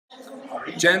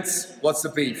Gents, what's the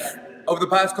beef? Over the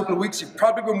past couple of weeks, you've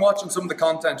probably been watching some of the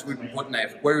content we've been putting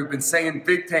out, where we've been saying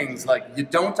big things like you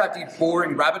don't have to eat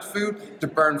boring rabbit food to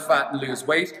burn fat and lose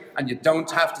weight, and you don't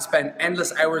have to spend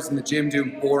endless hours in the gym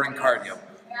doing boring cardio.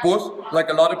 But, like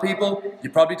a lot of people, you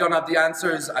probably don't have the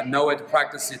answers and know how to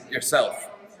practice it yourself.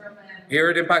 Here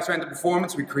at Impact Strength and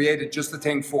Performance, we created just the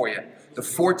thing for you, the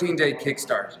 14-day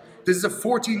Kickstart. This is a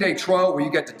 14-day trial where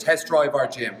you get to test drive our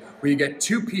gym, where you get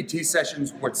 2 PT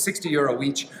sessions worth €60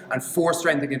 each and 4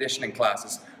 strength and conditioning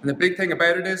classes. And the big thing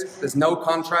about it is there's no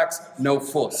contracts, no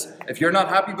fuss. If you're not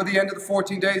happy by the end of the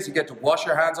 14 days, you get to wash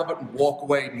your hands of it and walk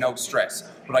away, no stress.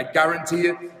 But I guarantee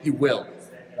you, you will.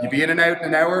 You'll be in and out in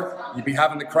an hour, you'll be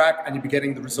having the crack, and you'll be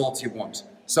getting the results you want.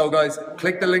 So guys,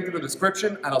 click the link in the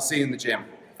description and I'll see you in the gym.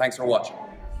 Thanks for watching.